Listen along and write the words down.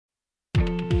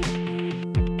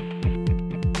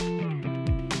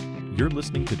You're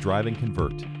listening to Drive and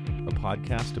Convert, a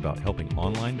podcast about helping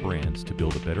online brands to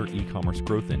build a better e-commerce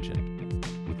growth engine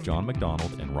with John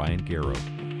McDonald and Ryan Garrow.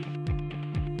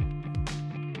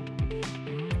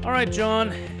 All right,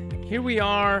 John, here we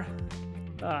are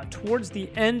towards the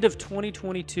end of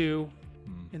 2022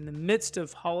 in the midst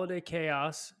of holiday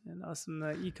chaos and us in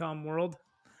the e-com world.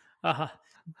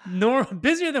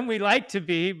 Busier than we like to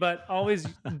be, but always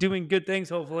doing good things,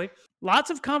 hopefully.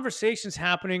 Lots of conversations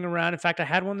happening around. In fact, I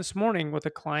had one this morning with a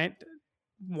client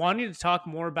wanting to talk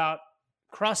more about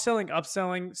cross-selling,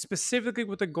 upselling, specifically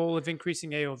with the goal of increasing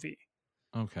AOV.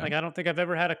 Okay. Like, I don't think I've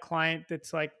ever had a client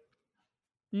that's like,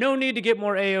 no need to get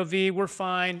more AOV. We're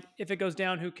fine. If it goes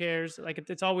down, who cares? Like,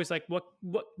 it's always like, what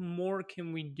more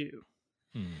can we do?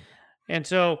 And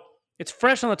so it's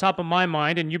fresh on the top of my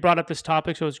mind, and you brought up this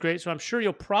topic, so it's great. So I'm sure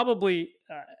you'll probably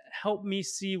help me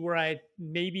see where I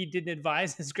maybe didn't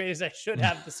advise as great as I should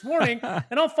have this morning,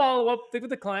 and I'll follow up with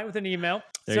the client with an email.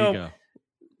 There you go.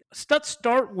 Let's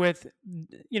start with,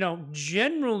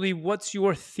 generally, what's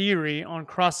your theory on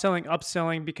cross-selling,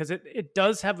 upselling? Because it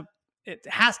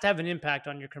has to have an impact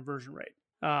on your conversion rate.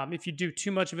 If you do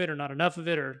too much of it or not enough of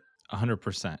it, or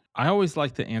 100%. I always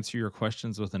like to answer your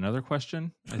questions with another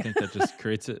question. I think that just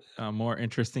creates a more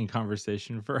interesting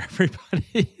conversation for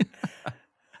everybody.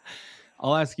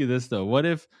 I'll ask you this, though. What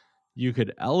if you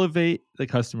could elevate the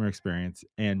customer experience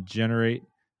and generate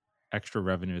extra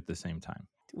revenue at the same time?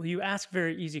 Well, you ask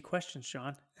very easy questions,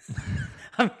 Sean.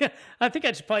 I think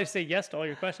I should probably say yes to all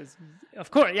your questions.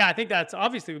 Of course. Yeah, I think that's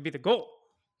obviously would be the goal.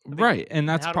 Right. And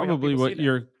that's how do we help probably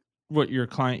people what your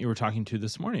client you were talking to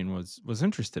this morning was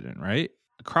interested in, right?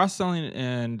 Cross-selling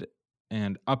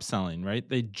and upselling, right?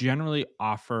 They generally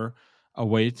offer a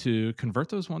way to convert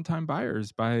those one-time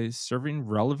buyers by serving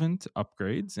relevant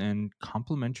upgrades and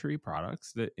complementary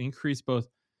products that increase both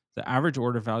the average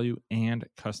order value and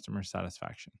customer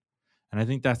satisfaction. And I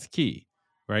think that's key,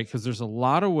 right? Because there's a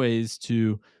lot of ways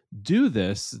to do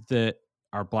this that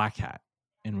are black hat,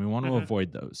 and we want to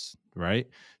avoid those, right?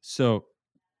 So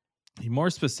more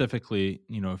specifically,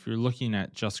 if you're looking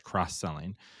at just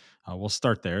cross-selling, we'll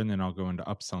start there and then I'll go into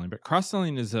upselling. But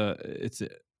cross-selling it's an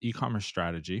e-commerce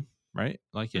strategy, right?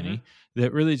 Like any,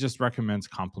 that really just recommends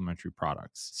complementary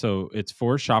products. So it's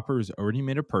for a shopper who's already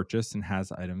made a purchase and has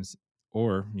items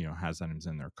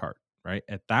in their cart, right?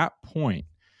 At that point,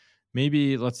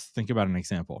 maybe let's think about an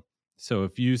example. So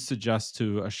if you suggest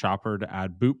to a shopper to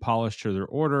add boot polish to their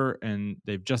order and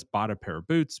they've just bought a pair of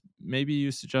boots, maybe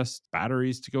you suggest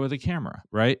batteries to go with a camera,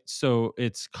 right? So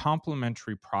it's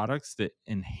complementary products that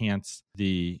enhance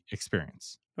the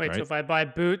experience. Wait, right? So if I buy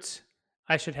boots,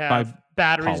 I should have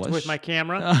batteries with my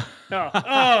camera?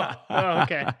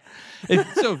 Okay.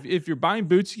 If you're buying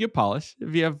boots, you get polish.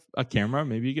 If you have a camera,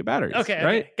 maybe you get batteries.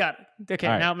 Okay, got it. Okay,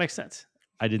 now it makes sense.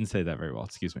 I didn't say that very well.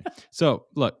 Excuse me. So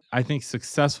look, I think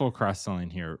successful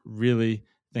cross-selling here really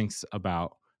thinks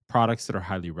about products that are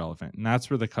highly relevant. And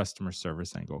that's where the customer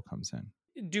service angle comes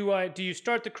in. Do you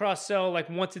start the cross-sell like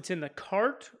once it's in the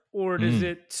cart, or does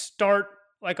it start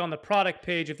like on the product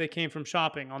page if they came from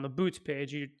shopping? On the boots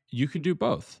page, you could do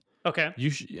both. Okay. You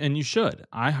should.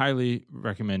 I highly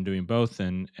recommend doing both.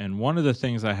 And one of the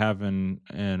things I have in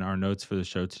our notes for the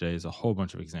show today is a whole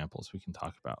bunch of examples we can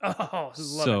talk about.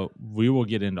 We will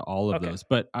get into all of those.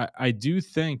 But I do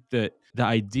think that the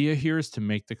idea here is to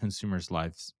make the consumer's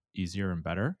lives easier and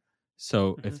better.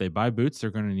 So if they buy boots, they're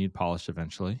going to need polish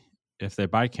eventually. If they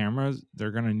buy cameras,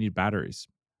 they're going to need batteries.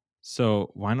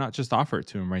 So why not just offer it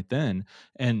to them right then?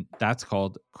 And that's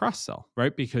called cross-sell,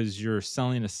 right? Because you're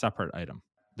selling a separate item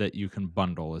that you can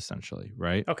bundle essentially,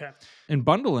 right? Okay. And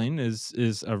bundling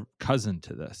is a cousin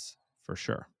to this for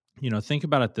sure. Think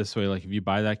about it this way. Like if you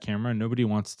buy that camera, nobody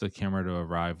wants the camera to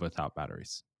arrive without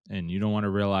batteries. And you don't want to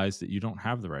realize that you don't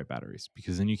have the right batteries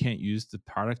because then you can't use the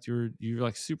product you're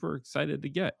like super excited to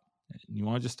get. And you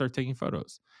want to just start taking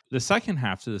photos. The second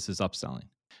half to this is upselling.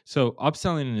 So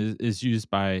upselling is used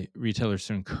by retailers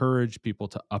to encourage people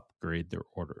to upgrade their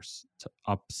orders, to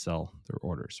upsell their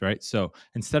orders, right? So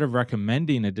instead of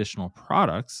recommending additional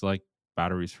products like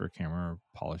batteries for a camera or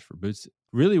polish for boots,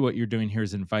 really what you're doing here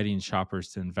is inviting shoppers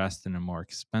to invest in a more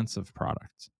expensive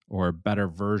product or a better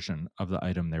version of the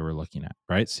item they were looking at,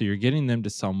 right? So you're getting them to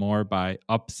sell more by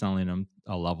upselling them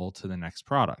a level to the next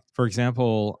product. For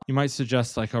example, you might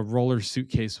suggest like a roller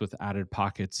suitcase with added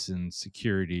pockets and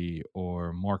security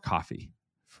or more coffee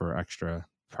for extra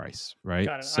price, right?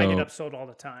 Got it. So, I get upsold all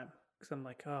the time because I'm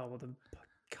like, oh, well, the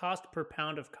cost per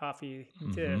pound of coffee,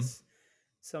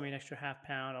 sell me an extra half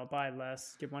pound, I'll buy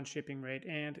less, get one shipping rate,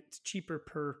 and it's cheaper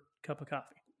per cup of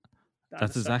coffee.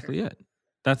 That's exactly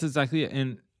it.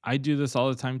 And I do this all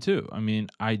the time too. I mean,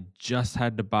 I just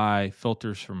had to buy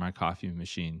filters for my coffee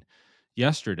machine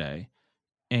yesterday,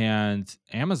 and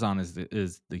Amazon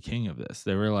is the king of this.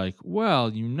 They were like,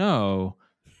 "Well,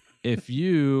 if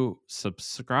you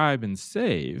subscribe and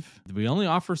save, we only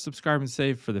offer subscribe and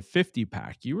save for the 50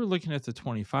 pack. You were looking at the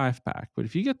 25 pack, but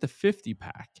if you get the 50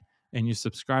 pack and you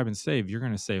subscribe and save, you're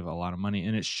going to save a lot of money."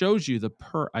 And it shows you the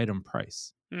per item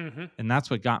price. Mm-hmm. And that's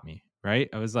what got me, right?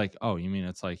 I was like, "Oh, you mean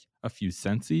it's like a few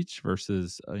cents each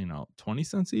versus, 20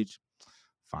 cents each?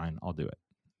 Fine, I'll do it."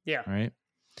 Yeah. Right.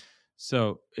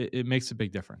 So it makes a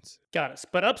big difference. Got us.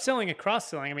 But upselling and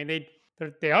cross-selling, I mean,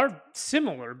 they are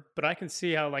similar, but I can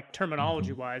see how, like,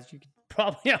 terminology wise, you could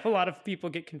probably have a lot of people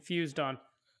get confused on,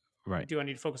 Right. do I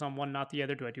need to focus on one, not the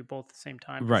other? Do I do both at the same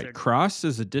time? Right. Cross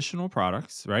is additional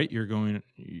products, right?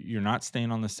 You're not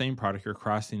staying on the same product, you're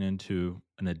crossing into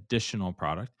an additional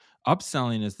product.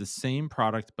 Upselling is the same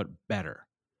product but better,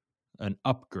 an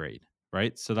upgrade,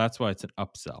 right? So that's why it's an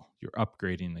upsell. You're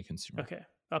upgrading the consumer. Okay.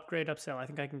 Upgrade, upsell. I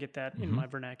think I can get that in my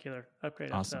vernacular.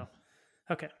 Upgrade, Awesome. upsell.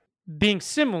 Okay. Being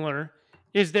similar,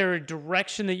 is there a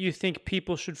direction that you think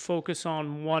people should focus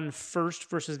on one first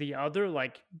versus the other?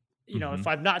 Like, if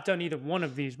I've not done either one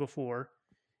of these before,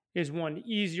 is one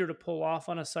easier to pull off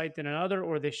on a site than another,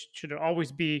 or should it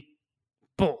always be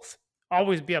both?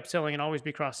 Always be upselling and always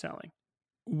be cross-selling?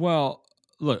 Well,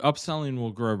 look, upselling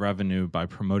will grow revenue by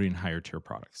promoting higher tier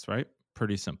products, right?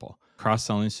 Pretty simple.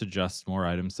 Cross-selling suggests more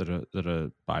items that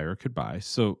a buyer could buy.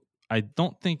 So I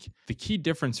don't think the key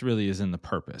difference really is in the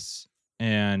purpose.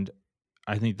 And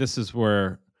I think this is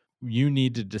where you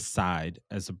need to decide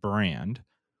as a brand,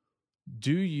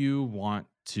 do you want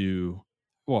to,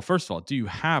 well, first of all, do you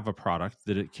have a product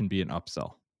that it can be an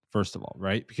upsell? First of all,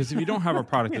 right? Because if you don't have a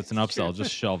product that's an upsell,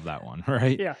 just shelve that one,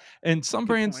 right? Yeah. And some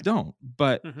Good brands point. don't,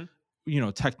 but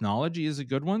Mhm. technology is a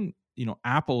good one.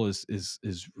 Apple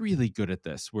is really good at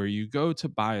this, where you go to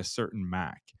buy a certain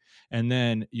Mac and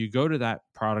then you go to that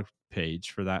product page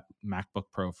for that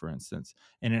MacBook Pro, for instance,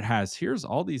 and it has, here's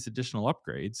all these additional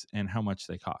upgrades and how much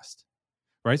they cost,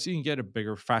 right? So you can get a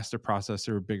bigger, faster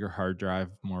processor, a bigger hard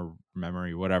drive, more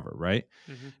memory, whatever, right?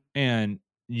 And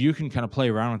you can kind of play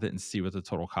around with it and see what the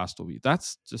total cost will be.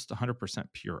 That's just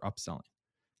 100% pure upselling,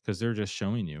 because they're just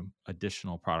showing you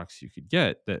additional products you could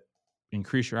get that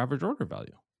increase your average order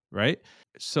value, right?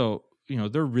 So,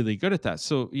 they're really good at that.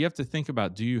 So you have to think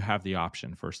about, do you have the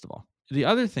option, first of all? The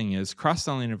other thing is,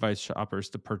 cross-selling invites shoppers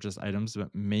to purchase items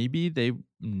that maybe they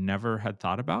never had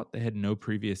thought about. They had no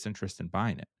previous interest in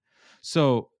buying it.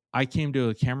 So I came to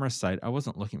a camera site. I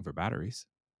wasn't looking for batteries,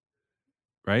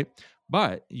 right?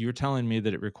 But you're telling me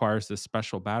that it requires this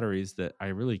special batteries that I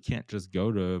really can't just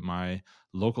go to my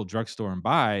local drugstore and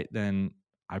buy, then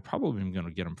I probably am going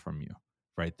to get them from you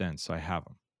right then. So I have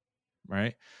them,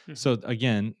 right? So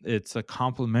again, it's a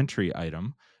complementary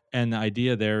item. And the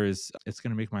idea there is it's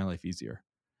going to make my life easier.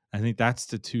 I think that's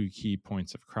the two key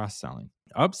points of cross-selling.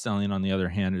 Upselling, on the other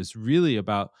hand, is really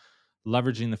about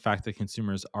leveraging the fact that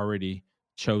consumers already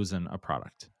chosen a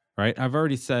product, right? I've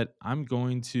already said, I'm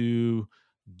going to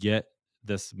get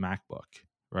this MacBook,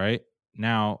 right?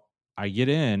 Now I get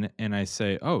in and I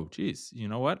say, oh, geez, you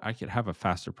know what? I could have a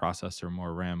faster processor,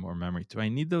 more RAM, more memory. Do I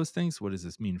need those things? What does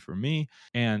this mean for me?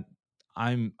 And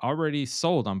I'm already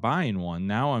sold on buying one.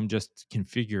 Now I'm just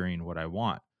configuring what I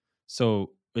want.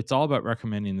 So it's all about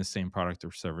recommending the same product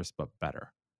or service, but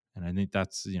better. And I think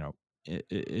that's,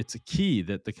 it's a key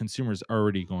that the consumer is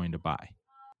already going to buy.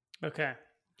 Okay.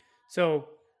 So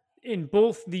in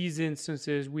both these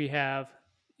instances, we have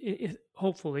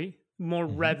hopefully more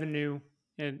revenue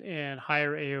and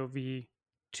higher AOV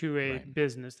to a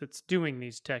business that's doing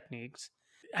these techniques.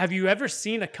 Have you ever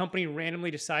seen a company randomly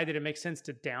decide that it makes sense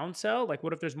to downsell? Like,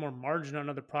 what if there's more margin on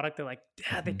another product? They're like,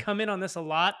 they come in on this a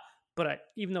lot, but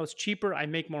even though it's cheaper, I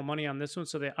make more money on this one,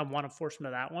 so I want to force them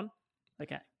to that one.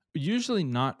 Okay. Usually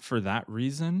not for that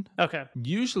reason. Okay.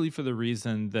 Usually for the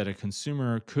reason that a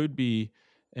consumer could be,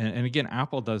 and again,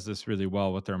 Apple does this really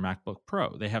well with their MacBook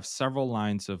Pro. They have several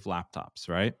lines of laptops,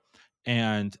 right?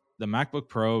 And the MacBook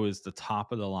Pro is the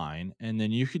top of the line. And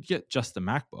then you could get just the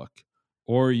MacBook,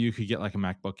 or you could get like a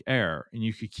MacBook Air, and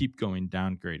you could keep going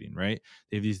downgrading, right?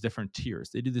 They have these different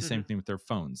tiers. They do the same thing with their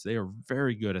phones. They are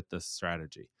very good at this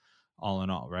strategy, all in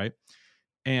all, right?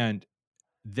 And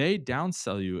they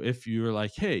downsell you if you're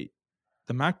like, hey,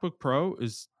 the MacBook Pro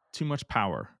is too much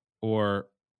power, or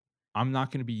I'm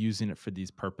not going to be using it for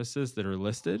these purposes that are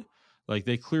listed. Like,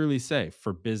 they clearly say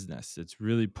for business, it's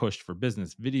really pushed for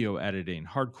business, video editing,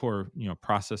 hardcore,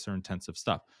 processor intensive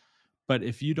stuff. But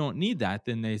if you don't need that,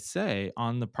 then they say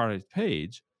on the product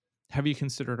page, have you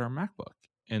considered our MacBook?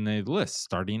 And they list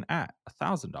starting at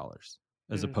 $1,000.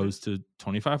 as opposed to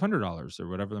 $2,500 or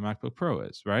whatever the MacBook Pro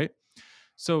is, right?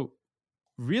 So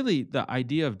really the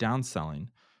idea of downselling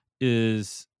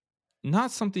is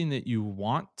not something that you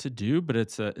want to do, but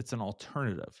it's an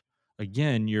alternative.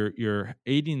 Again, you're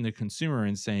aiding the consumer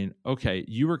in saying, okay,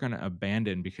 you were going to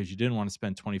abandon because you didn't want to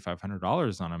spend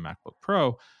 $2,500 on a MacBook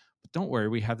Pro, but don't worry,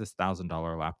 we have this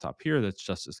 $1,000 laptop here that's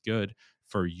just as good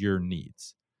for your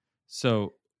needs.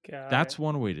 So that's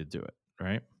one way to do it,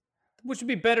 right? Which would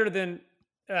be better than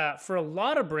for a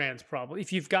lot of brands, probably,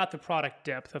 if you've got the product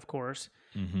depth, of course.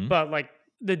 But like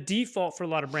the default for a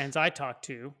lot of brands I talk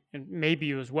to, and maybe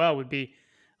you as well, would be,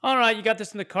 all right, you got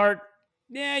this in the cart.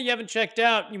 Yeah, you haven't checked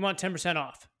out. You want 10%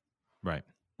 off. Right.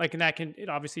 Like, and it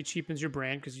obviously cheapens your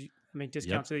brand because,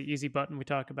 discounts are the easy button we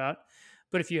talk about.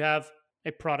 But if you have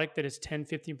a product that is 10,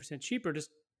 15% cheaper,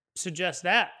 just suggest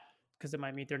that because it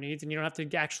might meet their needs. And you don't have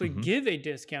to actually give a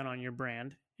discount on your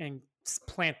brand and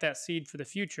plant that seed for the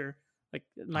future. Like,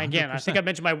 again, 100%. I think I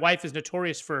mentioned my wife is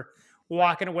notorious for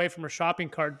walking away from her shopping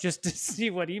cart just to see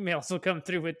what emails will come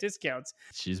through with discounts.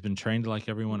 She's been trained like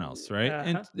everyone else,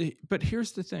 right? But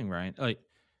here's the thing, right? Like,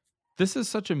 this is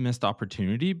such a missed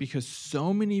opportunity because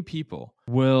so many people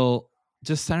will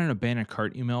just send an abandoned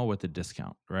cart email with a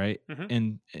discount, right?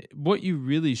 And what you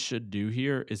really should do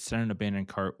here is send an abandoned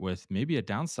cart with maybe a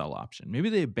downsell option. Maybe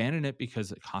they abandon it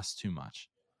because it costs too much.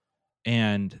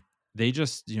 And they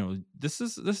just, this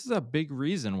is a big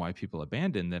reason why people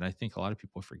abandon that I think a lot of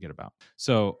people forget about.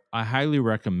 So I highly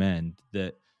recommend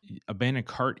that abandoned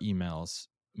cart emails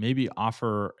maybe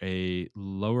offer a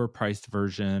lower priced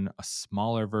version, a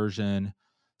smaller version,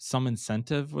 some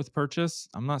incentive with purchase.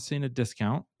 I'm not saying a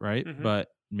discount, right? But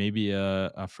maybe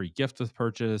a free gift with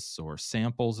purchase or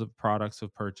samples of products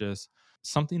with purchase,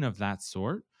 something of that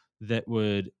sort that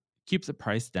would keep the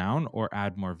price down or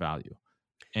add more value.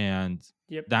 And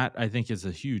that, I think, is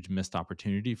a huge missed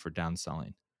opportunity for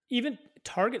downselling. Even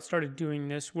Target started doing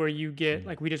this where you get,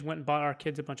 like, we just went and bought our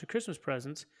kids a bunch of Christmas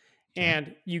presents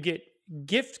and you get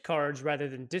gift cards rather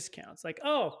than discounts. Like,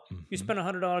 you spent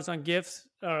 $100 on gifts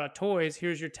or toys.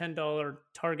 Here's your $10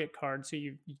 Target card. So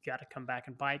you got to come back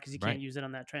and buy it because you can't use it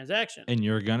on that transaction. And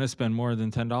you're going to spend more than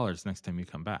 $10 next time you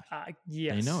come back.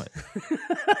 Yes. They know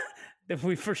it.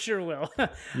 We for sure will.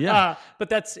 Yeah. But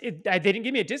that's it. They didn't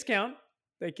give me a discount.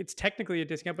 Like, it's technically a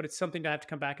discount, but it's something to have to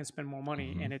come back and spend more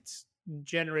money. And it's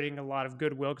generating a lot of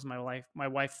goodwill because my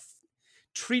wife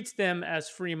treats them as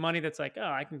free money. That's like,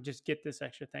 I can just get this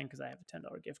extra thing because I have a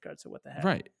 $10 gift card. So what the heck?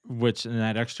 Right. Which, and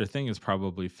that extra thing is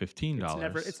probably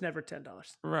 $15. It's never $10.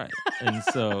 Right. And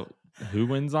so who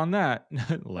wins on that?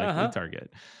 Likely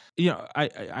Target.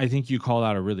 I think you call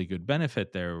out a really good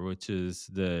benefit there, which is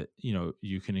that,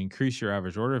 you can increase your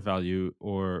average order value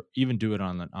or even do it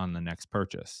on the next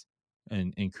purchase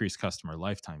and increase customer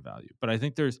lifetime value. But I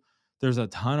think there's a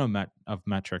ton of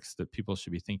metrics that people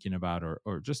should be thinking about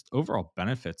or just overall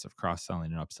benefits of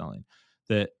cross-selling and upselling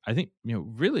that I think,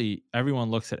 really everyone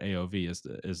looks at AOV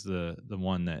as the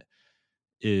one that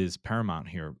is paramount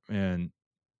here. And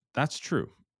that's true.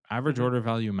 Average order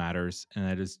value matters, and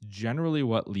that is generally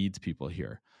what leads people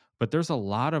here. But there's a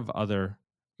lot of other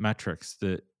metrics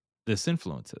that this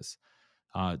influences.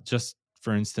 Just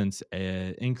for instance,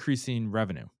 increasing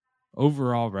revenue.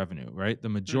 Overall revenue, right? The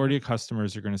majority of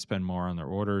customers are going to spend more on their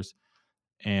orders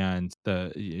and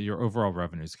your overall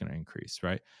revenue is going to increase,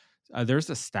 right? There's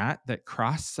a stat that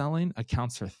cross-selling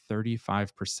accounts for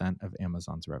 35% of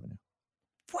Amazon's revenue.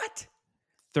 What?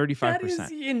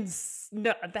 35%.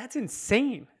 No, that's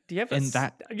insane. Do you have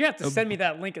you have to send me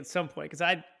that link at some point because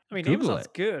Amazon's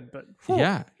good, but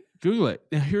yeah, Google it.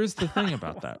 Now, here's the thing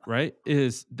about that, right?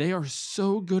 Is they are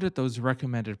so good at those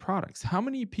recommended products. How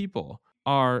many people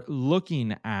are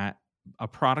looking at a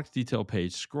product detail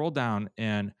page, scroll down,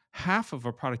 and half of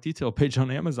a product detail page on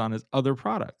Amazon is other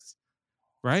products,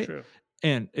 right? True.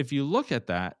 And if you look at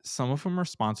that, some of them are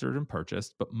sponsored and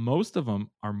purchased, but most of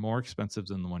them are more expensive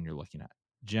than the one you're looking at.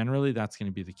 Generally, that's going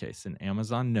to be the case. And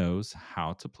Amazon knows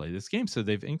how to play this game. So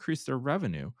they've increased their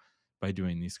revenue by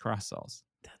doing these cross sells.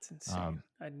 That's insane.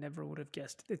 I never would have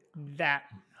guessed it that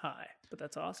high, but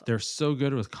that's awesome. They're so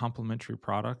good with complementary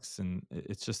products, and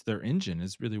it's just their engine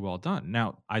is really well done.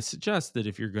 Now, I suggest that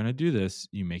if you're going to do this,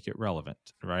 you make it relevant,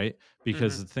 right?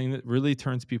 Because the thing that really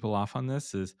turns people off on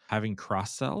this is having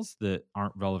cross sells that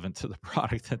aren't relevant to the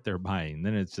product that they're buying.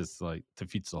 Then it's just like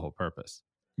defeats the whole purpose.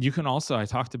 You can also, I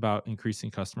talked about increasing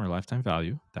customer lifetime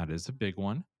value. That is a big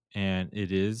one. And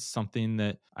it is something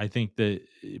that I think that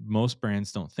most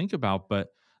brands don't think about,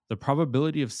 but the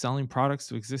probability of selling products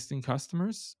to existing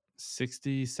customers,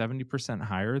 60, 70%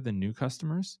 higher than new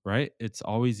customers, right? It's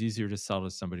always easier to sell to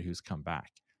somebody who's come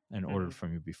back. and ordered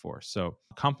from you before. So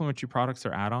complementary products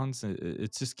or add-ons,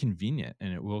 it's just convenient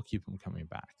and it will keep them coming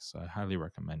back. So I highly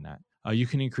recommend that. You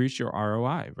can increase your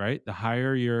ROI, right? The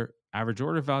higher your average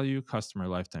order value, customer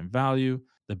lifetime value,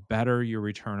 the better your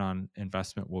return on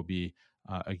investment will be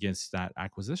against that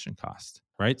acquisition cost,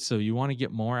 right? So you want to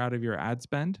get more out of your ad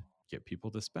spend, get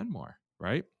people to spend more,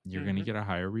 right? You're going to get a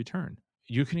higher return.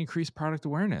 You can increase product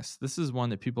awareness. This is one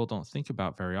that people don't think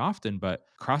about very often, but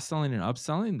cross-selling and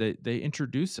upselling, they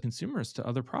introduce consumers to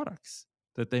other products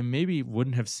that they maybe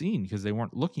wouldn't have seen because they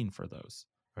weren't looking for those,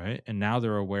 right? And now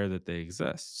they're aware that they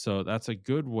exist. So that's a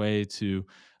good way to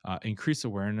increase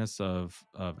awareness of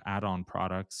add-on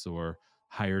products or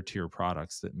higher tier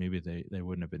products that maybe they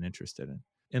wouldn't have been interested in.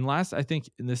 And last, I think,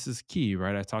 and this is key,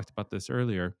 right? I talked about this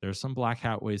earlier. There's some black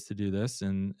hat ways to do this,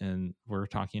 and we're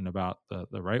talking about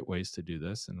the right ways to do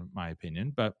this, in my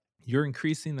opinion. But you're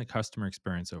increasing the customer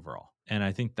experience overall. And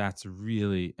I think that's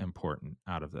really important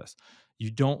out of this.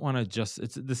 You don't want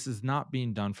to this is not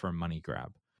being done for a money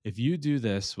grab. If you do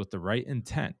this with the right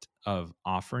intent of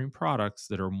offering products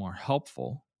that are more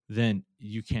helpful, then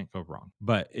you can't go wrong.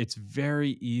 But it's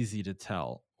very easy to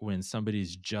tell when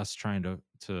somebody's just trying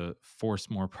to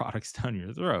force more products down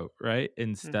your throat, right?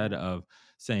 Instead of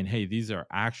saying, hey, these are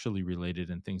actually related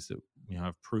and things that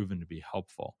have proven to be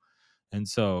helpful. And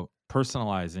so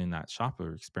personalizing that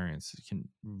shopper experience can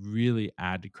really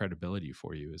add to credibility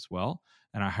for you as well.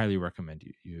 And I highly recommend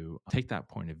you take that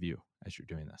point of view as you're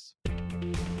doing this.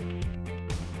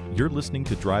 You're listening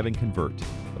to Drive and Convert,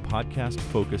 a podcast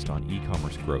focused on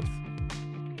e-commerce growth.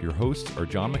 Your hosts are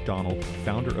John McDonald,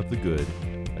 founder of The Good,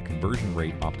 a conversion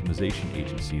rate optimization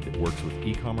agency that works with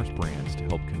e-commerce brands to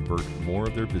help convert more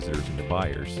of their visitors into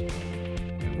buyers,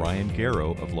 and Ryan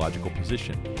Garrow of Logical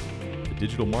Position, a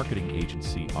digital marketing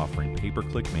agency offering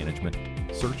pay-per-click management,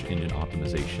 search engine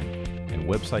optimization, and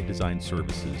website design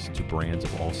services to brands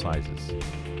of all sizes.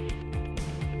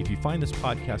 If you find this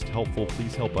podcast helpful,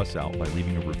 please help us out by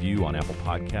leaving a review on Apple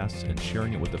Podcasts and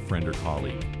sharing it with a friend or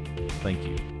colleague. Thank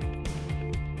you.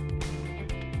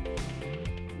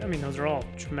 I mean, those are all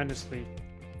tremendously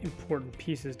important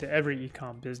pieces to every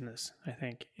e-com business, I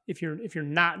think. If you're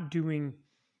not doing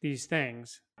these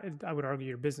things, I would argue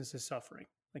your business is suffering.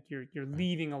 Like you're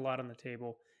leaving a lot on the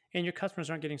table and your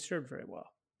customers aren't getting served very well.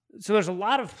 So there's a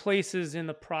lot of places in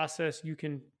the process you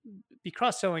can be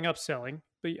cross-selling, upselling,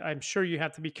 but I'm sure you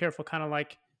have to be careful, kind of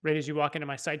like right as you walk into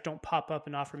my site, don't pop up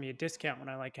and offer me a discount when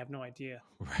I have no idea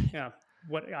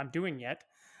what I'm doing yet.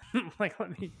 Like,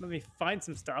 let me find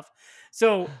some stuff.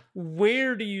 So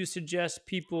where do you suggest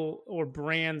people or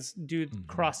brands do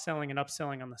cross-selling and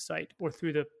upselling on the site or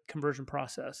through the conversion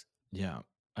process? Yeah,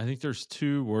 I think there's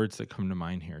two words that come to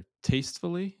mind here: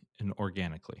 tastefully and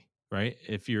organically, right?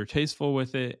 If you're tasteful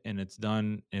with it and it's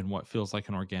done in what feels like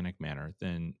an organic manner,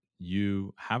 then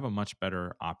you have a much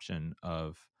better option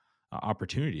of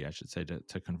opportunity, I should say,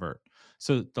 to convert.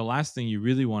 So the last thing you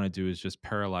really want to do is just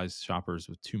paralyze shoppers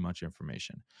with too much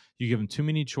information. You give them too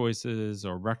many choices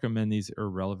or recommend these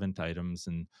irrelevant items,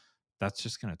 and that's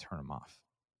just going to turn them off,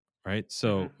 right?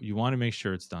 So you want to make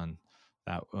sure it's done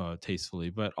that tastefully.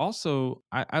 But also,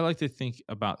 I like to think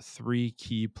about three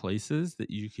key places that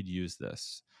you could use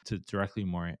this to directly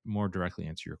more directly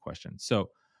answer your question. So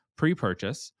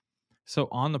pre-purchase. So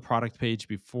on the product page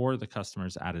before the customer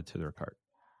is added to their cart.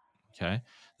 Okay.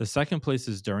 The second place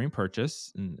is during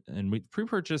purchase, and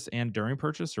pre-purchase and during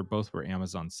purchase are both where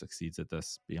Amazon succeeds at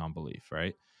this beyond belief,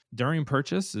 right? During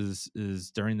purchase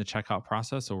is during the checkout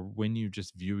process or when you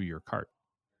just view your cart,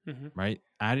 right?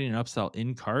 Adding an upsell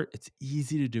in cart, it's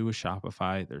easy to do with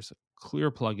Shopify. There's a clear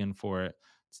plugin for it.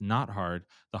 It's not hard.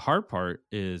 The hard part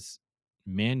is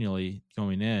manually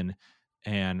going in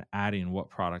and adding what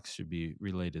products should be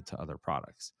related to other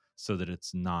products so that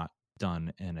it's not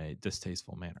done in a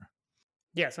distasteful manner.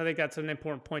 Yes, I think that's an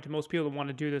important point to most people that want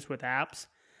to do this with apps.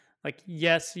 Like,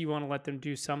 yes, you want to let them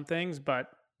do some things,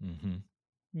 but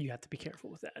you have to be careful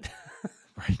with that.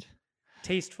 Right.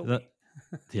 Tastefully.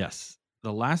 Yes.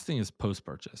 The last thing is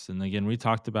post-purchase. And again, we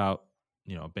talked about,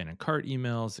 abandoned cart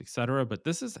emails, et cetera, but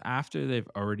this is after they've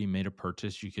already made a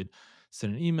purchase. You could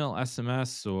send an email,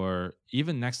 SMS, or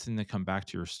even next thing they come back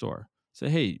to your store. Say,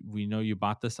 hey, we know you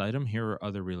bought this item. Here are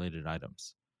other related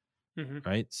items.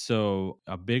 Right. So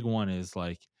a big one is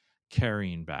like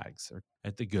carrying bags. Or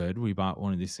at The Good, we bought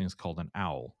one of these things called an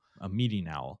owl, a meeting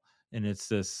owl. And it's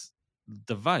this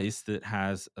device that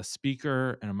has a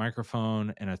speaker and a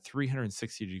microphone and a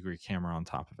 360-degree camera on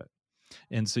top of it.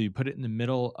 And so you put it in the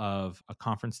middle of a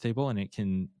conference table and it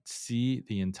can see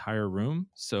the entire room.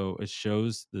 So it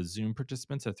shows the Zoom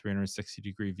participants a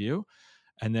 360-degree view.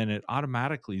 And then it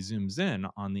automatically zooms in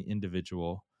on the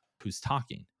individual who's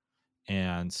talking.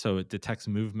 And so it detects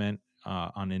movement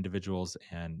on individuals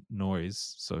and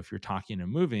noise. So if you're talking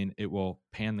and moving, it will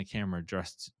pan the camera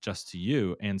just to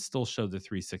you and still show the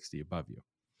 360 above you.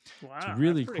 It's a Wow, that's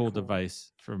really pretty cool cool.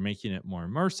 device for making it more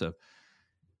immersive.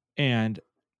 And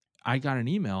I got an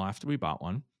email after we bought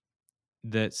one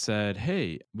that said,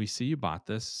 hey, we see you bought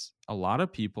this. A lot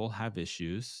of people have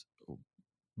issues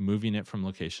moving it from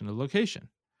location to location.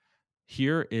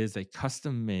 Here is a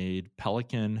custom made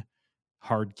Pelican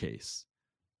hard case.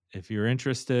 If you're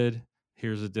interested,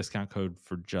 here's a discount code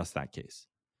for just that case.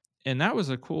 And that was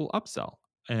a cool upsell.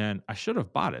 And I should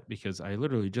have bought it because I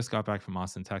literally just got back from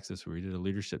Austin, Texas, where we did a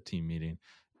leadership team meeting,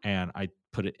 and I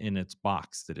put it in its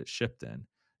box that it shipped in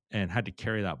and had to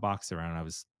carry that box around. I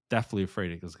was definitely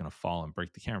afraid it was going to fall and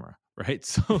break the camera. Right.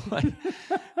 So like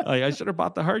I should have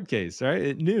bought the hard case, right?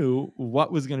 It knew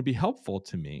what was going to be helpful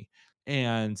to me.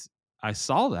 And I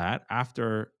saw that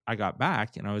after I got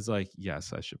back, and I was like,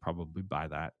 yes, I should probably buy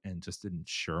that, and just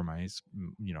ensure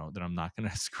that I'm not going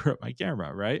to screw up my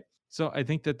camera. Right. So I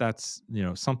think that that's,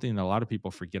 something that a lot of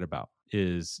people forget about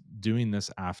is doing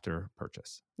this after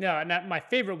purchase. Yeah, and my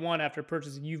favorite one after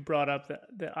purchase you've brought up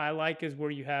that I like is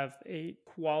where you have a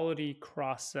quality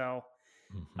cross sell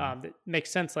that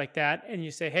makes sense like that, and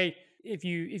you say, hey, if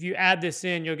you add this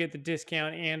in, you'll get the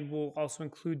discount, and we'll also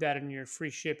include that in your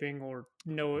free shipping or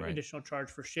no Right. additional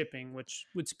charge for shipping, which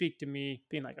would speak to me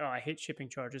being like, oh, I hate shipping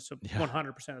charges, so Yeah.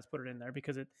 100% let's put it in there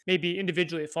because it maybe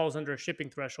individually it falls under a shipping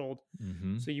threshold,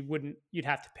 so you'd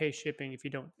have to pay shipping if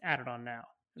you don't add it on now.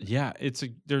 Yeah, it's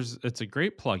a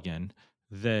great plugin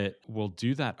that will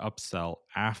do that upsell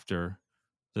after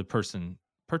the person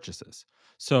purchases.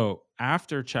 So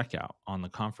after checkout on the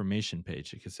confirmation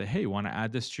page, it could say, "Hey, want to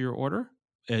add this to your order?"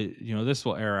 This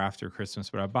will air after Christmas,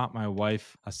 but I bought my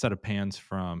wife a set of pans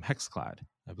from Hexclad.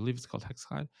 I believe it's called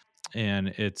Hexclad, and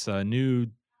it's a new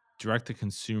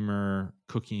direct-to-consumer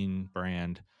cooking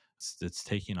brand. It's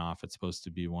taking off. It's supposed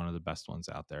to be one of the best ones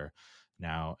out there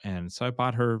now. And so I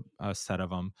bought her a set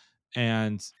of them,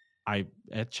 and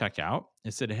at checkout,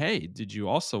 it said, "Hey, did you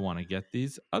also want to get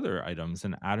these other items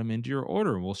and add them into your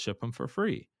order? And we'll ship them for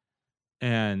free."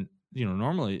 And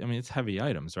normally, I mean, it's heavy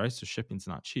items, right? So shipping's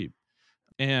not cheap.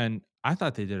 And I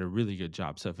thought they did a really good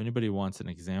job. So if anybody wants an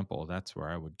example, that's where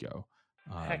I would go.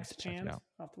 Hex to check pans. it out.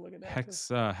 I'll have to look at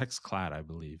that. Hexclad, I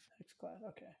believe. Hexclad.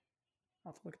 Okay.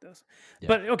 I'll have to look at those. Yeah.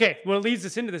 But okay, well, it leads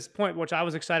us into this point, which I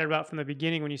was excited about from the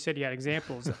beginning when you said you had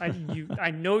examples. I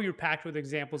know you're packed with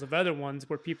examples of other ones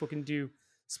where people can do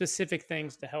specific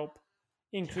things to help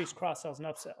increase cross sells and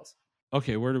upsells.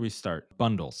 Okay, where do we start?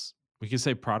 Bundles. We could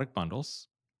say product bundles,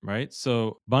 right?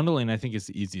 So bundling, I think, is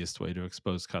the easiest way to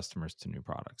expose customers to new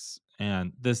products.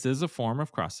 And this is a form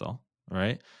of cross-sell,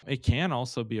 right? It can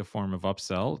also be a form of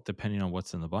upsell depending on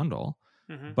what's in the bundle.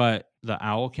 But the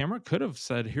Owl camera could have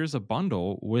said, here's a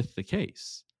bundle with the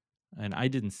case. And I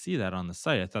didn't see that on the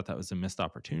site. I thought that was a missed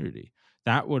opportunity.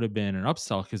 That would have been an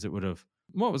upsell because it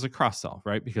was a cross-sell,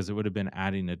 right? Because it would have been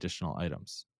adding additional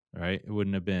items, right? It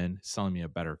wouldn't have been selling me a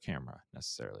better camera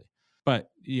necessarily. But,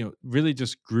 really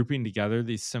just grouping together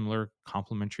these similar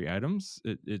complementary items,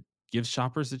 it gives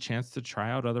shoppers a chance to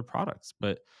try out other products.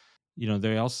 But,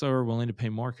 they also are willing to pay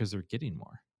more because they're getting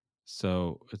more.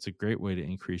 So it's a great way to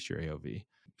increase your AOV.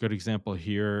 Good example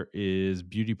here is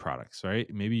beauty products, right?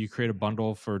 Maybe you create a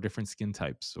bundle for different skin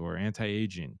types or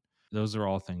anti-aging. Those are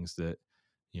all things that,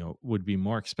 would be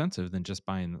more expensive than just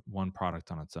buying one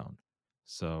product on its own.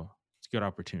 So it's a good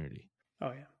opportunity.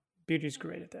 Oh yeah. Beauty's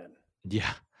great at that.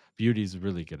 Yeah. Beauty's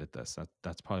really good at this.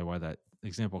 That's probably why that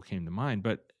example came to mind.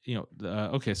 But,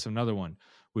 okay, so another one.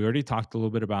 We already talked a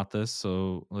little bit about this,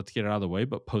 so let's get it out of the way,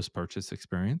 but post-purchase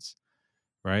experience.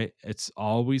 Right? It's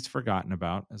always forgotten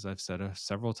about, as I've said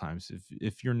several times.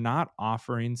 If you're not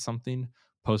offering something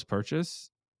post-purchase,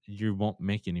 you won't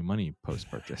make any money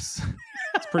post-purchase.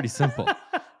 It's pretty simple.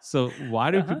 So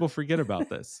why do people forget about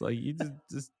this? Like, you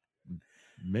just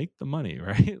make the money,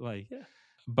 right? Like, yeah.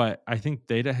 But I think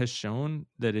data has shown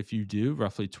that if you do,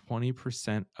 roughly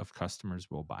 20% of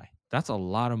customers will buy. That's a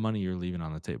lot of money you're leaving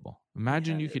on the table.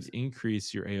 Imagine you could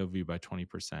increase your AOV by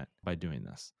 20% by doing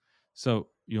this. So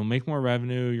you'll make more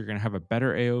revenue. You're going to have a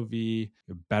better AOV,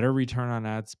 a better return on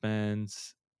ad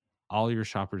spends. All your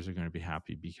shoppers are going to be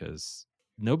happy because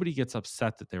nobody gets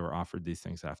upset that they were offered these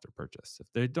things after purchase. If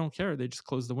they don't care, they just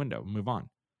close the window and move on.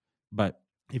 But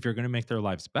if you're going to make their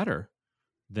lives better,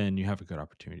 then you have a good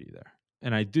opportunity there.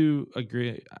 And I do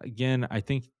agree. Again, I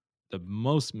think the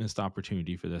most missed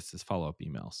opportunity for this is follow-up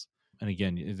emails. And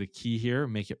again, the key here,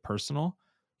 make it personal.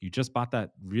 You just bought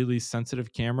that really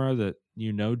sensitive camera that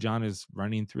John is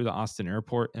running through the Austin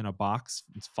airport in a box.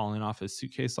 It's falling off his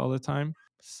suitcase all the time.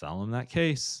 Sell him that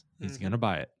case. He's going to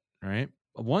buy it. right?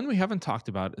 One we haven't talked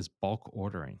about is bulk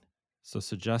ordering. So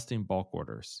suggesting bulk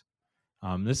orders.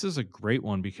 This is a great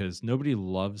one because nobody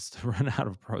loves to run out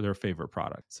of their favorite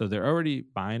product. So they're already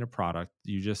buying a product.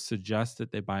 You just suggest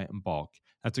that they buy it in bulk.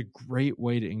 That's a great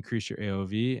way to increase your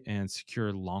AOV and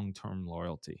secure long-term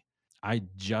loyalty. I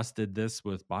just did this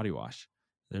with body wash.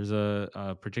 There's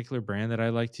a particular brand that I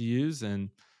like to use, and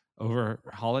over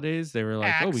holidays they were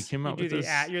like, Axe. "Oh, we came out with this."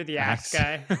 You're the Axe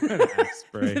guy. Axe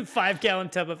spray. 5-gallon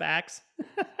tub of Axe.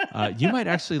 You might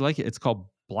actually like it. It's called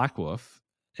Black Wolf,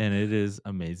 and it is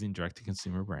amazing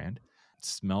direct-to-consumer brand. It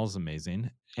smells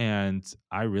amazing, and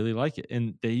I really like it.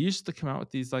 And they used to come out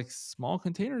with these like small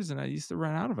containers, and I used to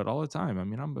run out of it all the time. I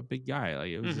mean, I'm a big guy;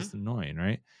 like it was just annoying,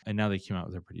 right? And now they came out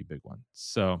with a pretty big one.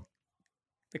 So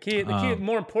the key.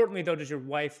 More importantly, though, does your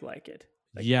wife like it?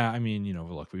 Yeah, I mean,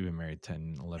 look, we've been married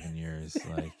 10, 11 years.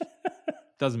 Like,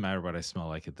 doesn't matter what I smell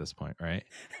like at this point, right?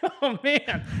 Oh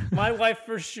man, my wife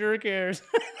for sure cares.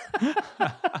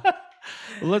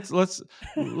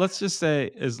 Let's just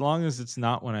say, as long as it's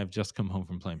not when I've just come home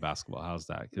from playing basketball. How's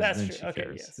that? That's then true. she Okay.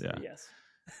 cares. Yes.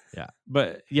 Yeah.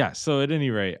 But yeah, so at any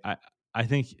rate, I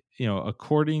think,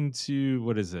 according to,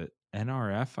 what is it?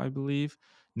 NRF, I believe,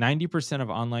 90% of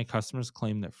online customers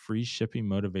claim that free shipping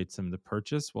motivates them to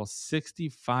purchase, while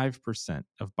 65%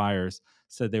 of buyers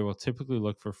said they will typically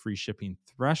look for free shipping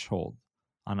threshold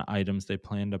on items they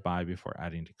plan to buy before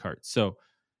adding to cart. So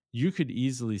you could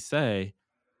easily say,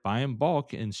 buy in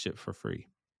bulk and ship for free,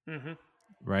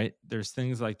 right? There's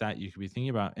things like that you could be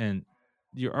thinking about. And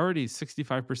you're already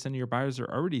 65% of your buyers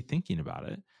are already thinking about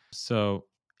it. So,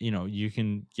 you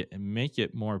can make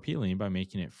it more appealing by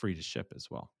making it free to ship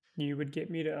as well. You would get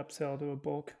me to upsell to a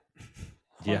bulk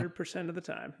 100% of the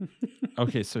time.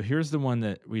 Okay, so here's the one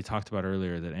that we talked about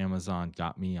earlier that Amazon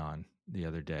got me on the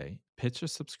other day. Pitch a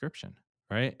subscription,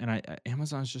 right? And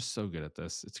Amazon's just so good at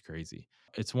this. It's crazy.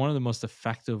 It's one of the most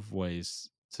effective ways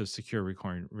to secure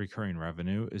recurring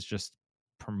revenue is just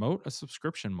promote a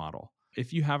subscription model.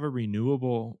 If you have a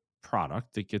renewable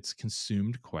product that gets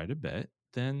consumed quite a bit,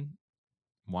 then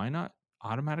why not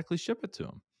automatically ship it to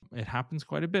them? It happens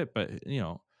quite a bit, but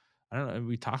I don't know.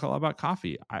 We talk a lot about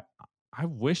coffee. I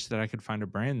wish that I could find a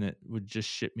brand that would just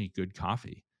ship me good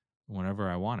coffee whenever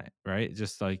I want it, right?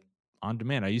 Just like on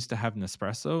demand. I used to have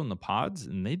Nespresso in the pods,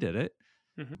 and they did it.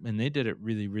 And they did it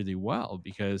really, really well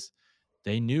because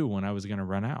they knew when I was going to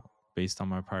run out based on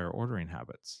my prior ordering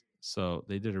habits. So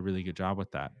they did a really good job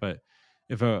with that. But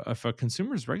if a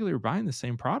consumer is regularly buying the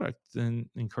same product, then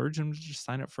encourage them to just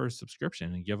sign up for a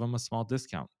subscription and give them a small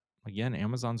discount. Again,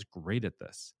 Amazon's great at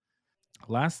this.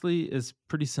 Lastly is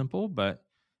pretty simple, but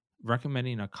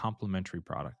recommending a complementary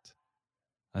product.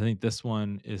 I think this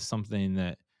one is something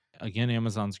that, again,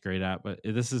 Amazon's great at, but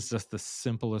this is just the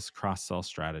simplest cross-sell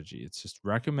strategy. It's just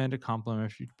recommend a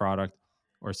complementary product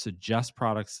or suggest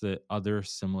products that other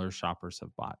similar shoppers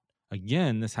have bought.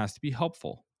 Again, this has to be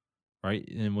helpful, right?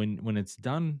 And when it's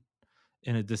done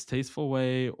in a distasteful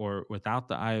way or without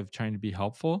the eye of trying to be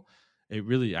helpful, it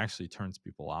really actually turns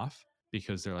people off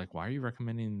because they're like, why are you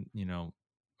recommending,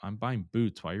 I'm buying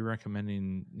boots. Why are you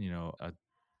recommending, a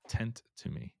tent to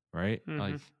me? Right?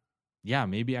 Like, yeah,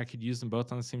 maybe I could use them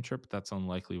both on the same trip, but that's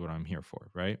unlikely what I'm here for.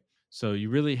 Right? So you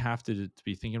really have to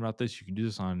be thinking about this. You can do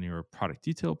this on your product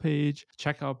detail page,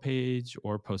 checkout page,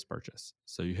 or post-purchase.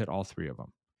 So you hit all three of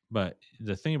them. But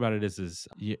the thing about it is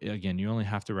you only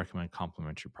have to recommend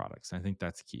complementary products. And I think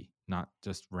that's key, not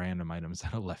just random items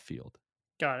out of left field.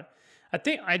 Got it.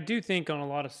 I do think on a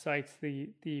lot of sites,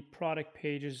 the product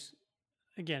pages,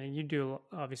 again, and you do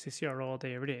obviously CRO all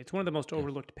day, every day. It's one of the most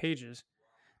overlooked pages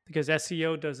because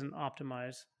SEO doesn't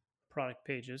optimize product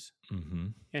pages.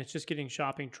 And it's just getting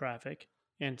shopping traffic.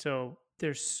 And so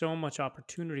there's so much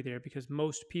opportunity there because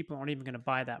most people aren't even going to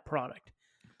buy that product.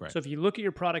 Right. So if you look at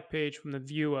your product page from the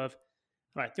view of,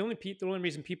 all right, the only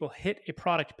reason people hit a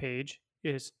product page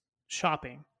is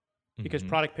shopping because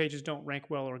product pages don't rank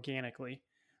well organically.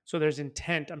 So there's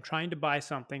intent. I'm trying to buy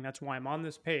something. That's why I'm on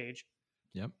this page.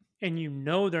 Yep. And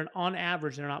on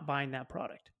average, they're not buying that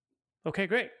product. Okay,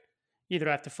 great. Either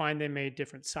I have to find them a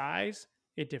different size,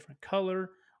 a different color,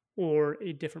 or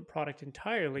a different product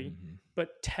entirely,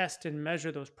 but test and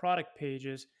measure those product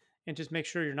pages and just make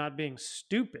sure you're not being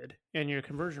stupid and your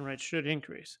conversion rate should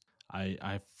increase.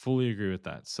 I fully agree with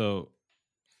that. So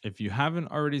if you haven't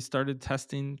already started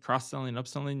testing, cross-selling,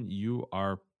 upselling, you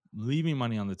are leaving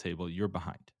money on the table. You're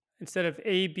behind. Instead of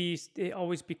A, B,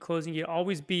 always be closing, you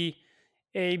always be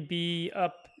A, B,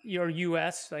 up your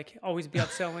US, like always be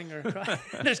upselling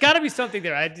or there's got to be something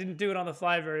there. I didn't do it on the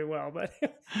fly very well, but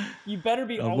you better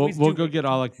be always We'll go get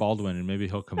Alec Baldwin and maybe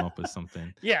he'll come up with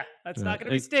something. Yeah, that's not going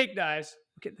to be steak knives.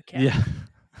 Get the cat. Yeah.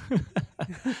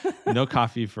 No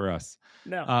coffee for us.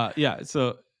 No. Yeah.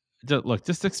 So look,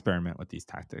 just experiment with these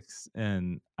tactics.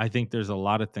 And I think there's a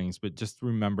lot of things, but just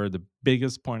remember the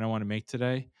biggest point I want to make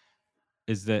today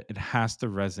is that it has to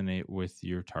resonate with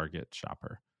your target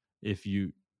shopper. If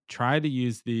you try to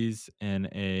use these in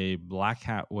a black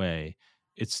hat way,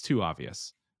 it's too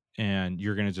obvious and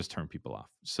you're going to just turn people off.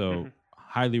 So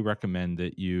highly recommend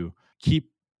that you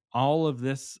keep all of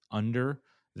this under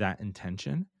that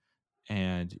intention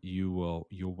and you'll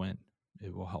win.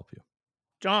 It will help you.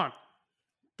 John,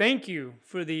 thank you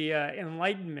for the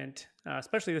enlightenment,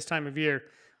 especially this time of year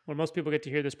when most people get to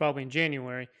hear this probably in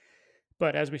January.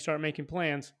 But as we start making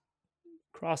plans,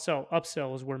 cross-sell,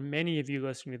 upsell is where many of you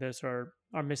listening to this are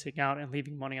missing out and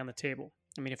leaving money on the table.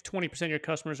 I mean, if 20% of your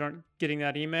customers aren't getting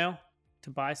that email to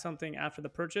buy something after the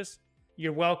purchase,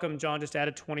 you're welcome. John just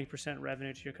added 20%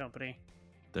 revenue to your company.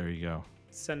 There you go.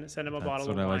 Send him a bottle of wine. That's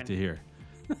what I like to hear.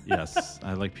 Yes,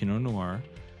 I like Pinot Noir.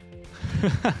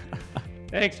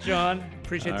 Thanks, John.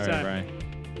 Appreciate the time.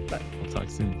 Ryan. Bye. We'll talk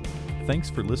soon. Thanks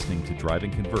for listening to Drive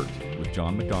and Convert with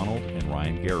John McDonald and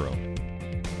Ryan Garrow.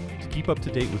 To keep up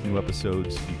to date with new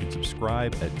episodes, you can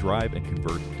subscribe at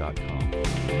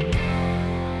driveandconvert.com.